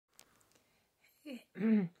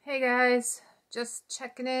Hey guys, just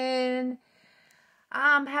checking in.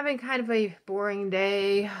 I'm having kind of a boring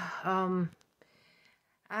day.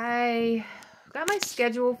 I got my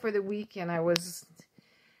schedule for the week and I was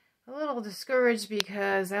a little discouraged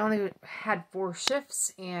because I only had 4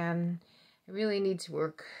 shifts and I really need to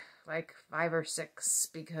work like 5 or 6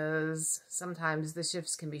 because sometimes the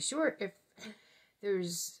shifts can be short if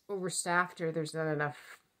there's overstaffed or there's not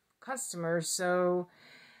enough customers. So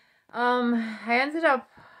I ended up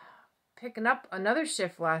picking up another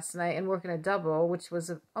shift last night and working a double, which was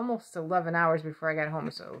almost 11 hours before I got home.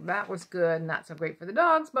 So that was good. Not so great for the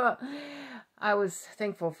dogs, but I was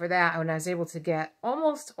thankful for that. And I was able to get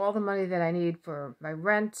almost all the money that I need for my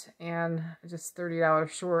rent and just $30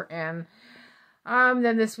 short. And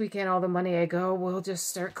then this weekend, all the money I go will just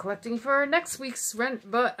start collecting for next week's rent.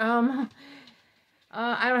 But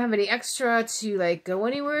I don't have any extra to like go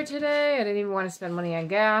anywhere today. I didn't even want to spend money on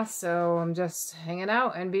gas, so I'm just hanging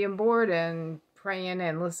out and being bored and praying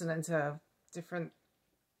and listening to different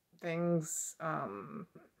things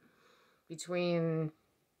between,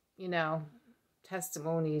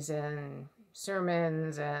 testimonies and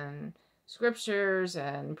sermons and scriptures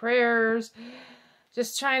and prayers.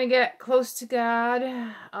 Just trying to get close to God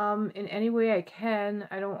in any way I can.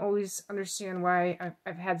 I don't always understand why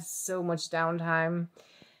I've had so much downtime.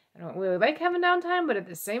 I don't really like having downtime, but at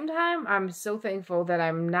the same time, I'm so thankful that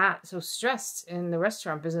I'm not so stressed in the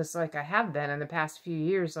restaurant business like I have been in the past few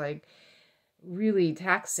years, like really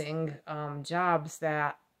taxing jobs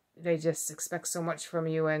that they just expect so much from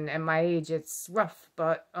you. And at my age, it's rough,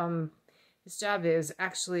 but this job is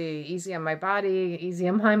actually easy on my body, easy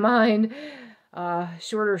on my mind.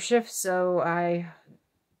 Shorter shifts, so I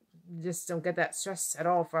just don't get that stress at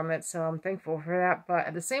all from it, so I'm thankful for that. But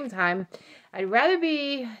at the same time, I'd rather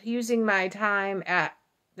be using my time at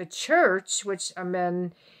the church, which I've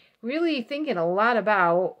been really thinking a lot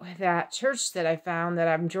about, that church that I found that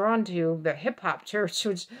I'm drawn to, the hip-hop church,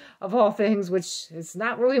 which of all things, which is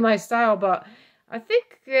not really my style, but I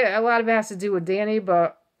think a lot of it has to do with Danny,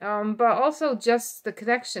 but also just the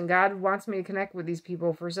connection. God wants me to connect with these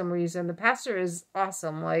people for some reason. The pastor is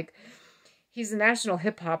awesome. Like, he's a national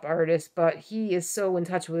hip-hop artist, but he is so in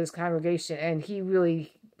touch with his congregation, and he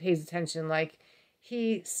really pays attention. Like,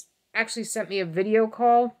 he actually sent me a video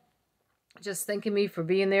call, just thanking me for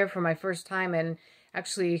being there for my first time, and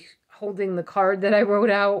actually holding the card that I wrote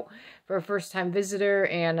out for a first-time visitor,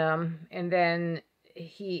 and then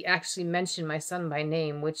he actually mentioned my son by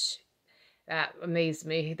name, which that amazed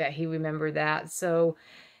me that he remembered that. So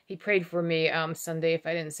he prayed for me Sunday if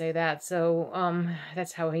I didn't say that. So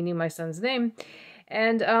that's how he knew my son's name.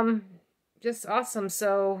 And just awesome.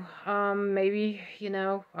 So maybe,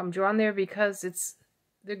 I'm drawn there because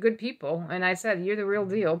they're good people. And I said, you're the real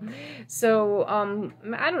deal. So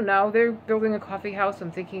I don't know. They're building a coffee house.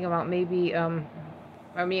 I'm thinking about maybe, like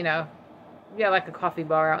a coffee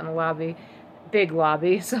bar out in the lobby. Big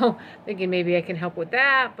lobby. So thinking maybe I can help with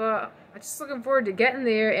that. But I'm just looking forward to getting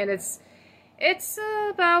there, and it's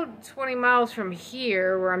about 20 miles from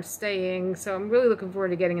here where I'm staying, so I'm really looking forward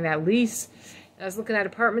to getting that lease. I was looking at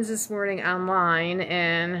apartments this morning online,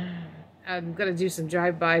 and I'm going to do some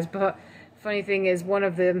drive-bys, but funny thing is, one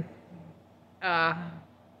of the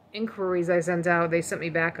inquiries I sent out, they sent me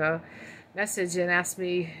back a message and asked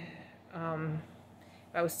me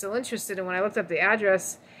if I was still interested, and when I looked up the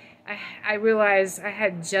address, I realized I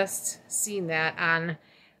had just seen that on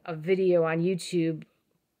a video on YouTube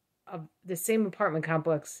of the same apartment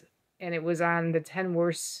complex, and it was on the 10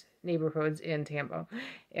 worst neighborhoods in Tampa.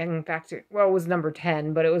 And in fact, it was number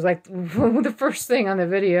 10, but it was like the first thing on the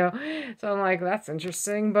video. So I'm like, that's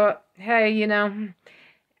interesting. But hey,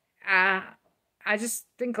 I just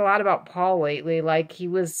think a lot about Paul lately. Like, he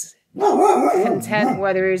was content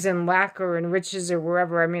whether he's in lack or in riches or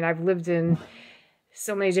wherever. I mean, I've lived in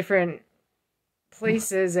so many different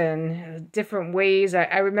places and different ways.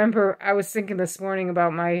 I remember I was thinking this morning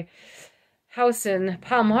about my house in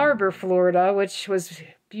Palm Harbor, Florida, which was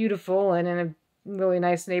beautiful and in a really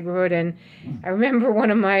nice neighborhood. And I remember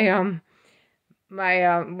one of my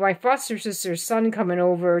my foster sister's son coming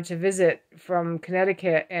over to visit from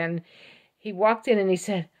Connecticut, and he walked in and he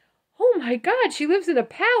said, "Oh my God, she lives in a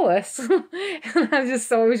palace." And I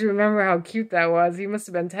just always remember how cute that was. He must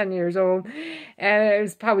have been 10 years old. And it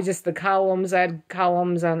was probably just the columns. I had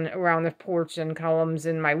columns around the porch and columns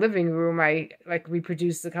in my living room. I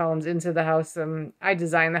reproduced the columns into the house. I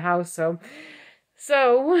designed the house. So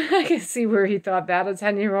I can see where he thought that, a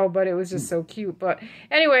 10-year-old, but it was just so cute. But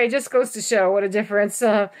anyway, it just goes to show what a difference.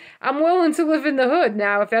 I'm willing to live in the hood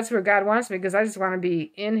now if that's where God wants me, because I just want to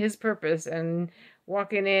be in his purpose and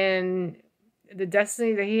walking in the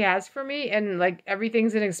destiny that he has for me, and like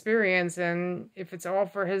everything's an experience, and if it's all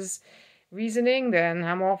for his reasoning, then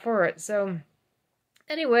I'm all for it. So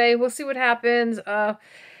anyway, we'll see what happens. The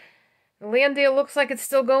land deal looks like it's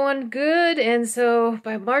still going good, and so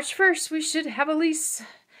by March 1st we should have a lease.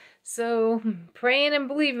 So praying and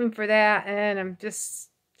believing for that, and I'm just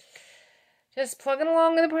plugging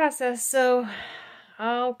along in the process. So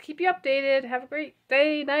I'll keep you updated. Have a great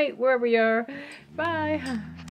day, night, wherever you are. Bye.